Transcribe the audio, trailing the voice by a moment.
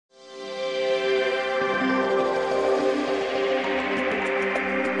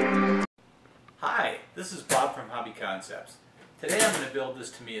Concepts. Today I'm going to build this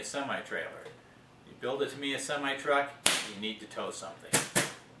Tamiya semi-trailer. You build a Tamiya semi-truck, you need to tow something.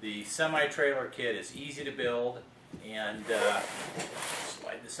 The semi-trailer kit is easy to build, and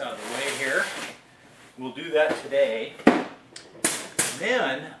slide this out of the way here. We'll do that today. And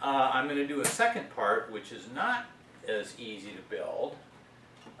then I'm going to do a second part which is not as easy to build,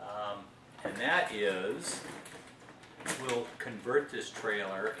 and that is we'll convert this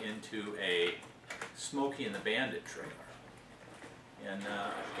trailer into a Smokey and the Bandit trailer. And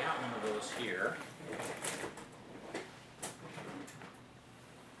I've got one of those here.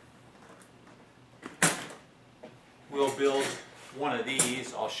 We'll build one of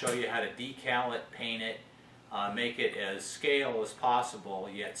these. I'll show you how to decal it, paint it, make it as scale as possible,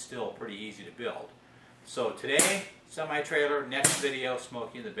 yet still pretty easy to build. So today, semi-trailer, next video,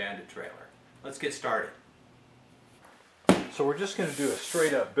 Smokey and the Bandit trailer. Let's get started. So we're just going to do a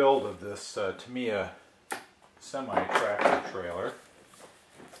straight up build of this Tamiya semi-tractor trailer.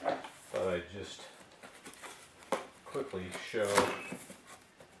 Thought I'd just quickly show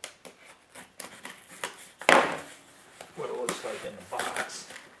what it looks like in the box.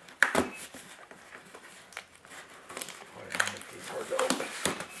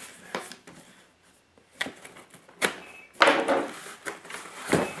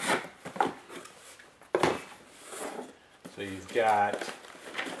 So you've got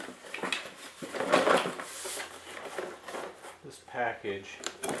this package.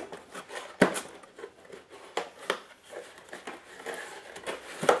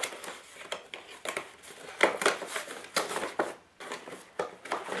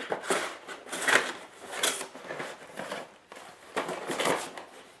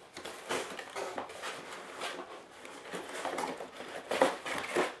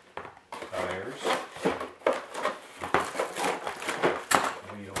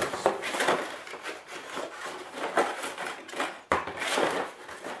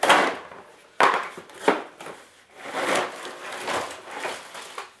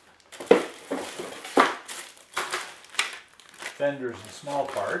 Fenders and small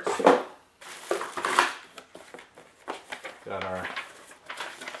parts. Got our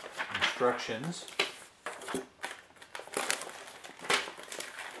instructions,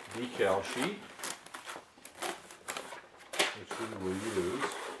 decal sheet, which we will use.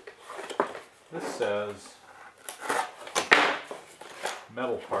 This says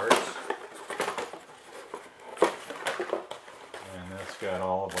metal parts, and that's got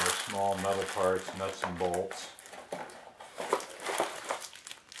all of our small metal parts, nuts and bolts.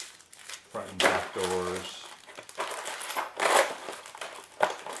 Front and back doors,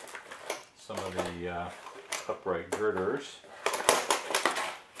 some of the upright girders,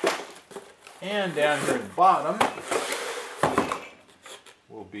 and down here at the bottom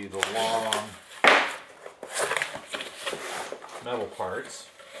will be the long metal parts,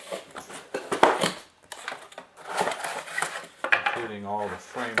 including all the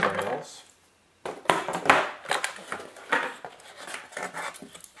frame rails,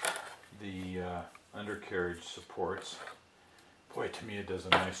 the undercarriage supports. Boy, Tamiya does a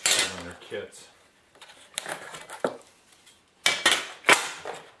nice job on their kits.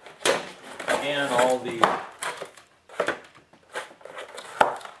 And all the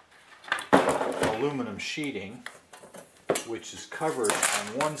aluminum sheeting, which is covered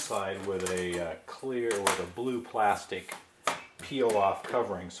on one side with a blue plastic peel-off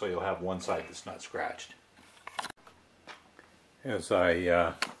covering, so you'll have one side that's not scratched. As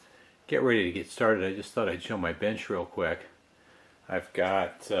I get ready to get started, I just thought I'd show my bench real quick. I've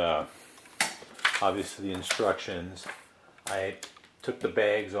got obviously the instructions. I took the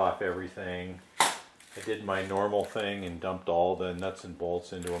bags off everything. I did my normal thing and dumped all the nuts and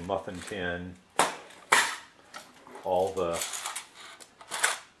bolts into a muffin tin. All the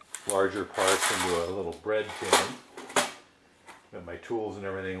larger parts into a little bread tin. Got my tools and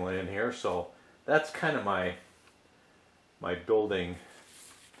everything laying here. So that's kind of my building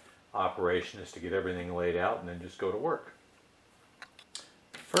operation, is to get everything laid out and then just go to work.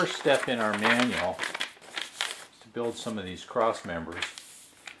 First step in our manual is to build some of these cross members.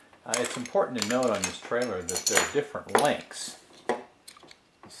 It's important to note on this trailer that there are different lengths. You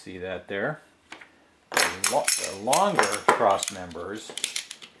see that there? The longer cross members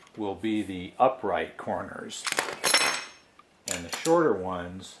will be the upright corners, and the shorter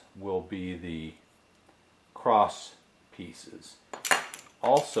ones will be the cross pieces.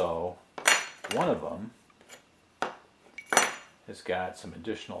 Also, one of them has got some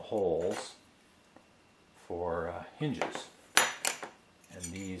additional holes for hinges, and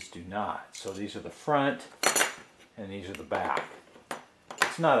these do not. So these are the front and these are the back.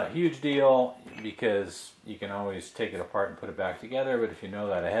 It's not a huge deal because you can always take it apart and put it back together, but if you know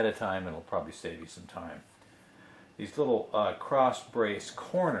that ahead of time, it'll probably save you some time. These little cross brace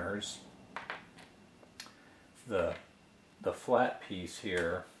corners, the flat piece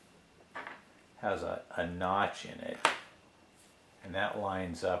here has a notch in it, and that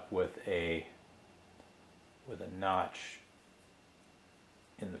lines up with a notch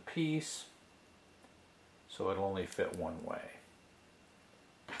in the piece, so it'll only fit one way.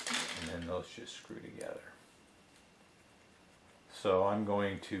 And then those just screw together. So I'm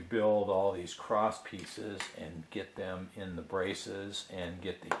going to build all these cross pieces and get them in the braces and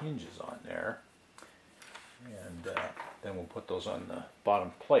get the hinges on there. And then we'll put those on the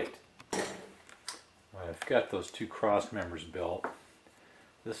bottom plate. I've got those two cross members built.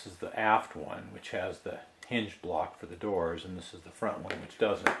 This is the aft one, which has the hinge block for the doors, and this is the front one, which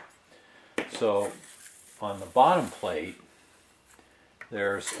doesn't. So on the bottom plate,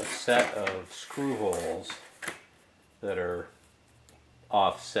 there's a set of screw holes that are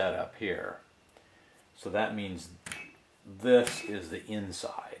offset up here. So that means this is the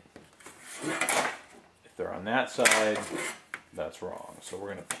inside. If they're on that side, that's wrong. So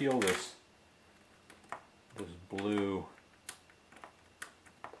we're going to peel this blue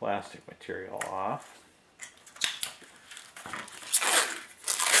plastic material off.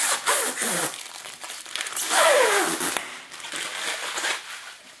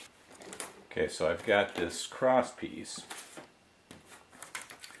 Okay, so I've got this cross piece.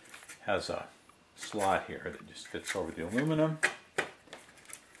 Has a slot here that just fits over the aluminum.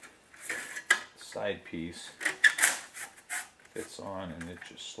 Side piece fits on and it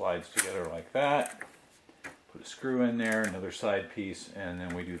just slides together like that. Put a screw in there, another side piece, and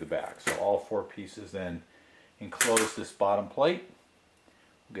then we do the back. So all four pieces then enclose this bottom plate.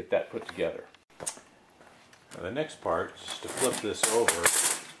 We'll get that put together. Now the next part is to flip this over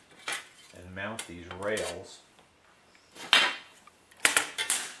and mount these rails.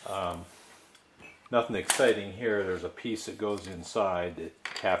 Nothing exciting here. There's a piece that goes inside that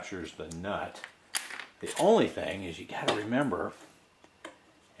captures the nut. The only thing is you got to remember,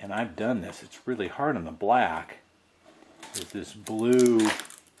 and I've done this, it's really hard on the black, is this blue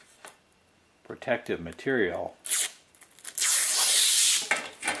protective material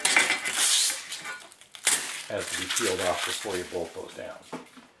has to be peeled off before you bolt those down.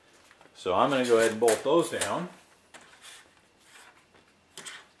 So I'm going to go ahead and bolt those down.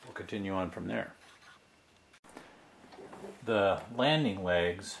 We'll continue on from there. The landing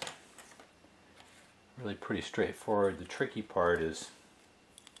legs, really pretty straightforward. The tricky part is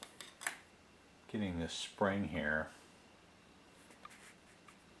getting this spring here,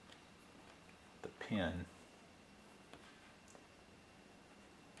 the pin,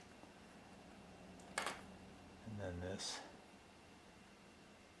 and then this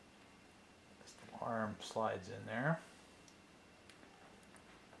little arm slides in there.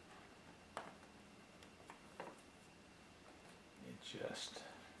 It just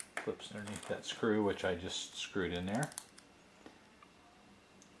clips underneath that screw, which I just screwed in there.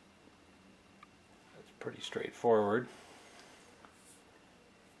 That's pretty straightforward.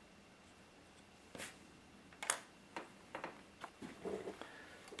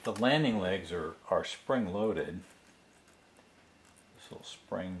 The landing legs are spring loaded. This little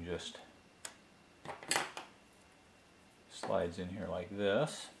spring just slides in here like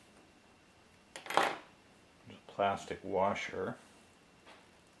this. There's a plastic washer.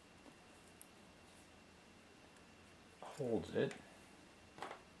 Holds it.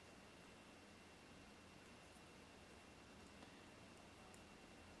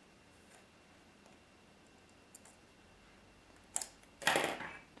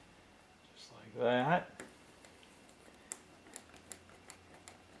 Just like that.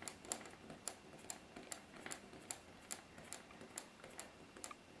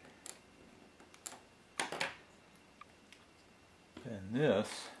 Then this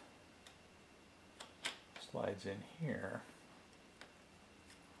slides in here.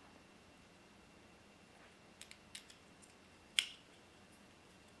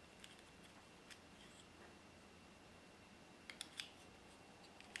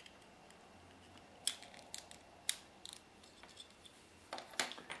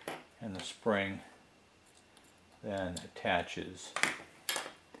 And the spring then attaches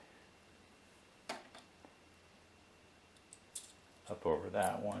up over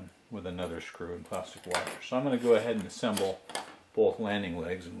that one with another screw and plastic washer. So I'm going to go ahead and assemble both landing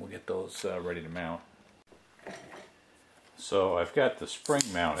legs and we'll get those ready to mount. So I've got the spring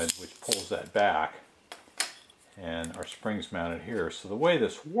mounted, which pulls that back, and our spring's mounted here. So the way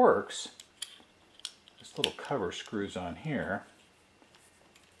this works, this little cover screws on here,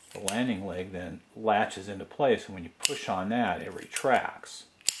 the landing leg then latches into place, and when you push on that, it retracts.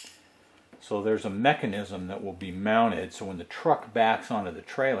 So there's a mechanism that will be mounted, so when the truck backs onto the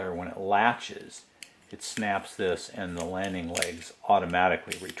trailer, when it latches, it snaps this and the landing legs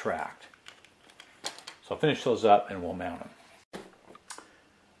automatically retract. So I'll finish those up and we'll mount them.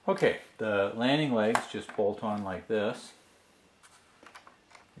 Okay, the landing legs just bolt on like this.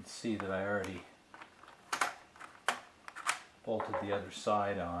 You can see that I already bolted the other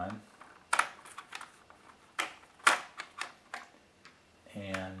side on.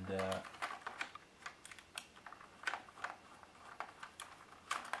 And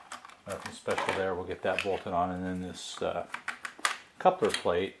nothing special there, we'll get that bolted on. And then this coupler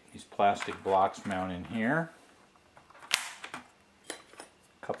plate, these plastic blocks mount in here.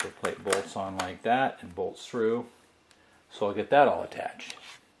 Coupler plate bolts on like that and bolts through. So I'll get that all attached.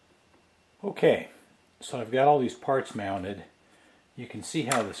 Okay, so I've got all these parts mounted. You can see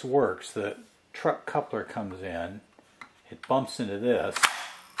how this works. The truck coupler comes in, it bumps into this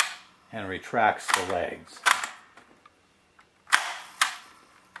and retracts the legs.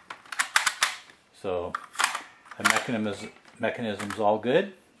 So the mechanism's all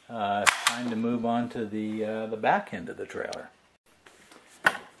good. Time to move on to the back end of the trailer.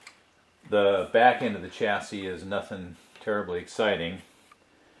 The back end of the chassis is nothing terribly exciting.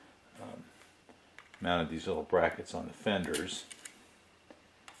 Mounted these little brackets on the fenders,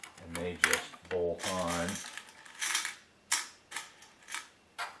 and they just bolt on.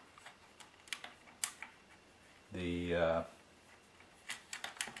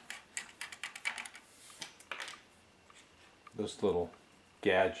 This little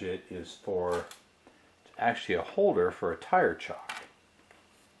gadget is for actually a holder for a tire chock.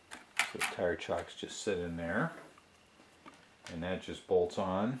 So the tire chocks just sit in there, and that just bolts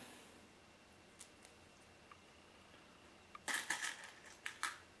on.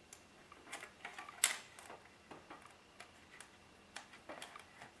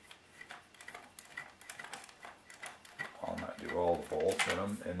 I'll not do all the bolts in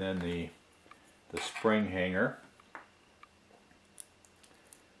them. And then the spring hanger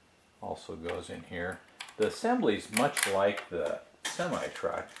also goes in here. The assembly is much like the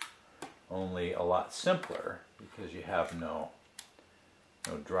semi-truck, only a lot simpler because you have no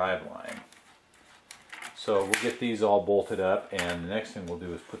drive line. So we'll get these all bolted up, and the next thing we'll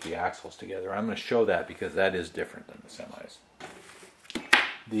do is put the axles together. I'm going to show that because that is different than the semis.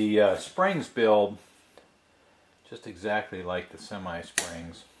 The springs build just exactly like the semi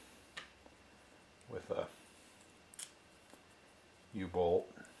springs, with a U-bolt,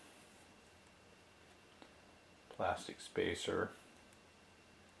 plastic spacer,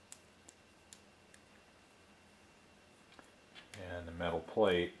 and a metal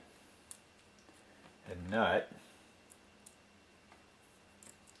plate and nut.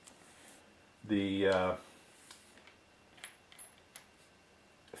 The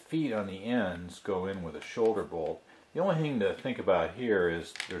feet on the ends go in with a shoulder bolt. The only thing to think about here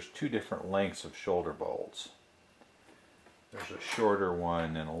is there's two different lengths of shoulder bolts. There's a shorter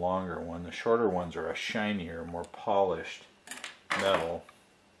one and a longer one. The shorter ones are a shinier, more polished metal,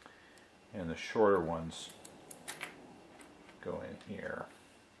 and the shorter ones go in here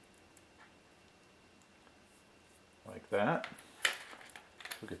like that.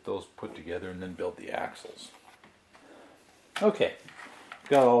 We'll get those put together and then build the axles. Okay,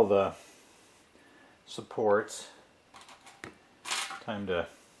 got all the supports. Time to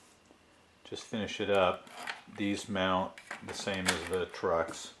just finish it up. These mount the same as the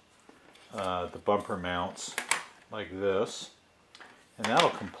trucks. The bumper mounts like this, and that'll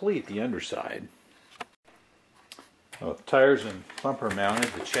complete the underside. Well, the tires and bumper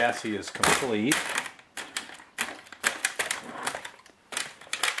mounted, the chassis is complete.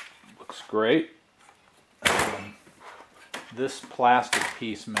 Looks great. This plastic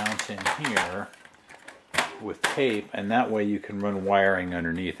piece mounts in here with tape, and that way you can run wiring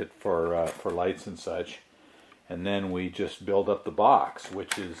underneath it for lights and such. And then we just build up the box,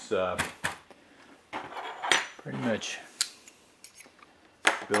 which is pretty much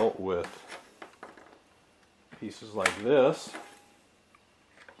built with pieces like this,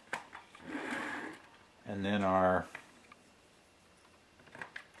 and then our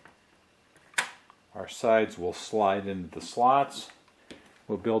sides will slide into the slots.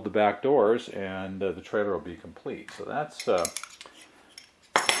 We'll build the back doors, and the trailer will be complete. So that's what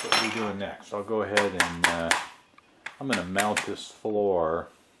we're doing next. I'll go ahead and I'm going to mount this floor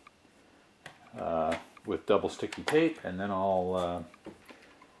with double sticky tape, and then I'll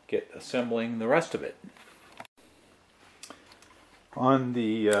get assembling the rest of it. On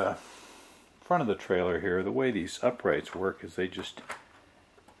the front of the trailer here, the way these uprights work is they just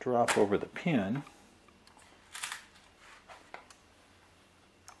drop over the pin.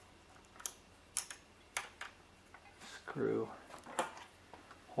 Screw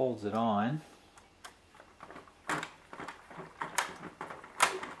holds it on.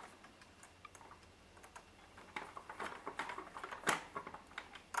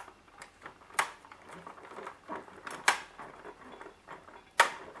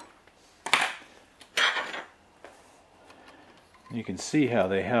 You can see how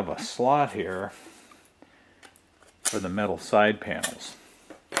they have a slot here for the metal side panels.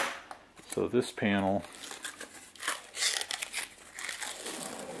 So this panel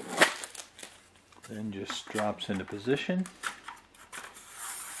then just drops into position.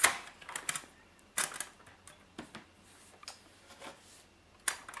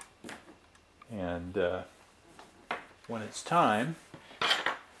 And when it's time,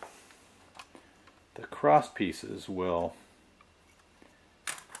 the cross pieces will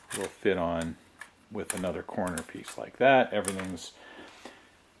fit on with another corner piece like that. Everything's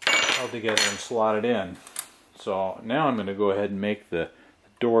held together and slotted in. So now I'm going to go ahead and make the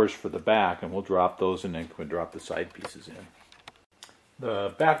doors for the back, and we'll drop those and then we'll drop the side pieces in.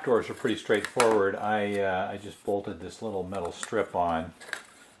 The back doors are pretty straightforward. I just bolted this little metal strip on,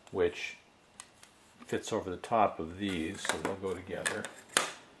 which fits over the top of these, so they'll go together.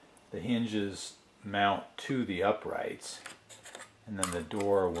 The hinges mount to the uprights, and then the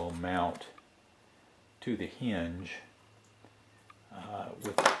door will mount to the hinge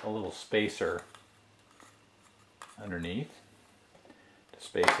with a little spacer underneath to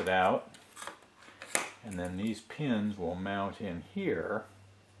space it out. And then these pins will mount in here,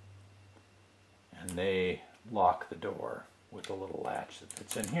 and they lock the door with a little latch that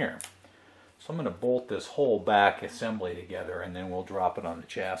fits in here. So I'm going to bolt this whole back assembly together, and then we'll drop it on the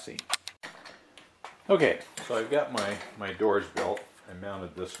chassis. Okay, so I've got my doors built. I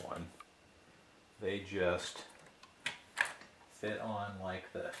mounted this one. They just fit on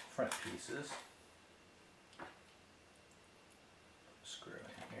like the front pieces. Screw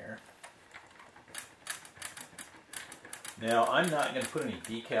in here. Now I'm not going to put any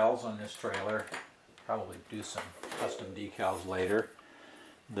decals on this trailer. Probably do some custom decals later.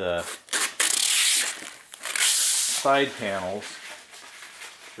 The side panels,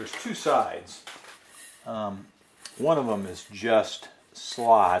 there's two sides. One of them is just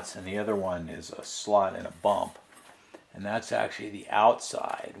slots, and the other one is a slot and a bump, and that's actually the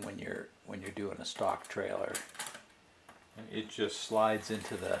outside when you're doing a stock trailer. And it just slides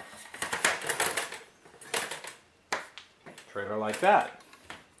into the trailer like that.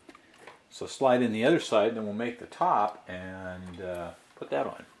 So slide in the other side, then we'll make the top and put that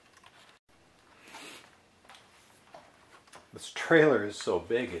on. This trailer is so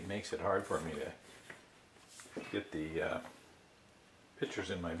big it makes it hard for me to get the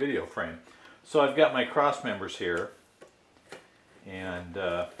pictures in my video frame. So I've got my cross members here, and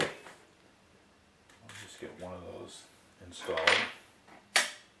I'll just get one of those installed.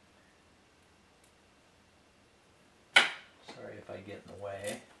 Sorry if I get in the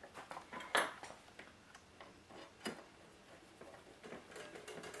way.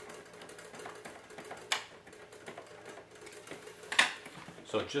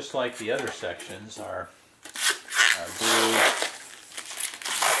 So just like the other sections, our blue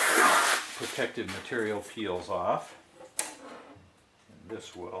protective material peels off. And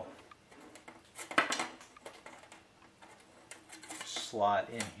this will slot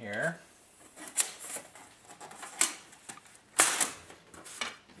in here.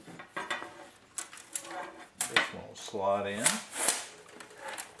 This one will slot in.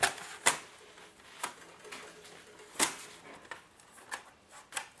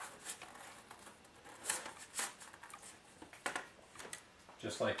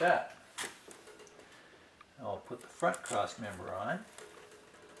 Just like that. I'll put the front cross member on.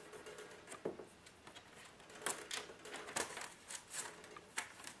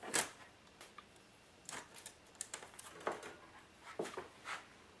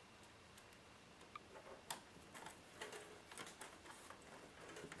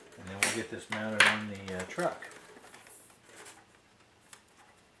 And then we'll get this mounted on the truck.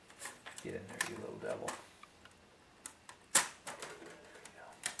 Get in there, you little devil.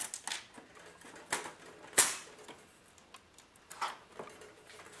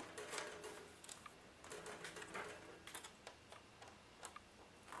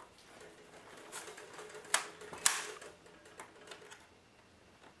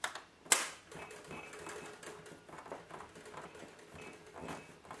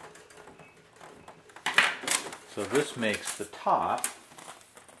 So this makes the top,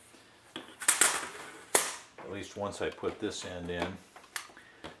 at least once I put this end in,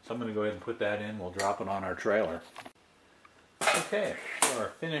 So I'm going to go ahead and put that in. We'll drop it on our trailer. Okay, so our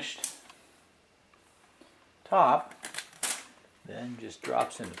finished top then just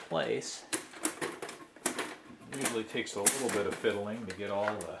drops into place. Usually takes a little bit of fiddling to get all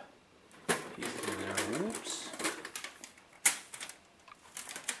the pieces in there. Whoops.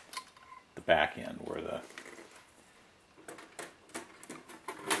 The back end where the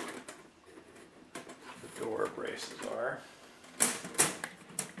door braces are.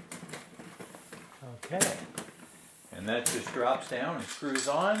 Okay. And that just drops down and screws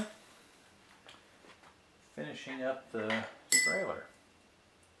on, finishing up the trailer.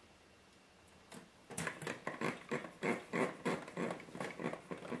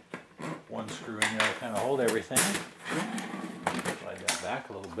 One screw in there to kind of hold everything. Slide that back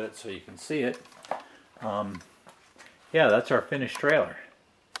a little bit so you can see it. Yeah, that's our finished trailer.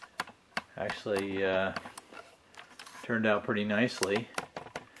 Actually turned out pretty nicely.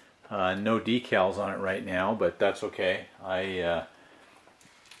 No decals on it right now, but that's okay. I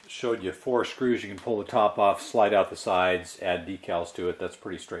showed you 4 screws. You can pull the top off, slide out the sides, add decals to it. That's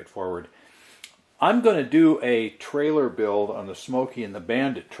pretty straightforward. I'm going to do a trailer build on the Smokey and the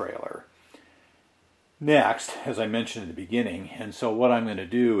Bandit trailer next, as I mentioned at the beginning. And so what I'm going to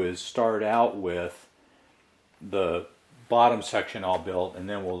do is start out with the bottom section all built, and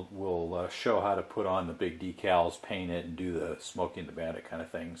then we'll show how to put on the big decals, paint it, and do the Smokey and the Bandit kind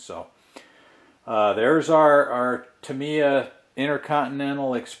of thing. So there's our Tamiya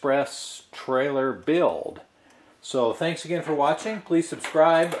Intercontinental Express trailer build. So thanks again for watching. Please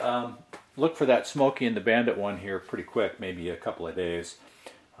subscribe. Look for that Smokey and the Bandit one here pretty quick, maybe a couple of days.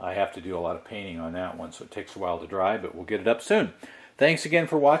 I have to do a lot of painting on that one, so it takes a while to dry, but we'll get it up soon. Thanks again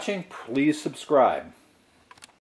for watching. Please subscribe.